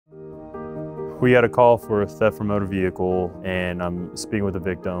We had a call for a theft from motor vehicle, and I'm speaking with the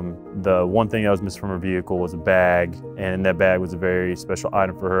victim. The one thing that was missing from her vehicle was a bag, and that bag was a very special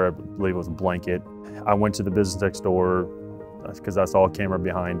item for her. I believe it was a blanket. I went to the business next door because I saw a camera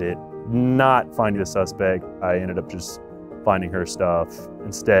behind it. Not finding the suspect, I ended up just finding her stuff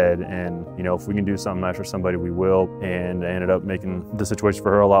instead. And you know, if we can do something nice for somebody, we will. And I ended up making the situation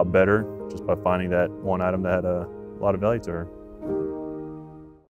for her a lot better just by finding that one item that had a lot of value to her.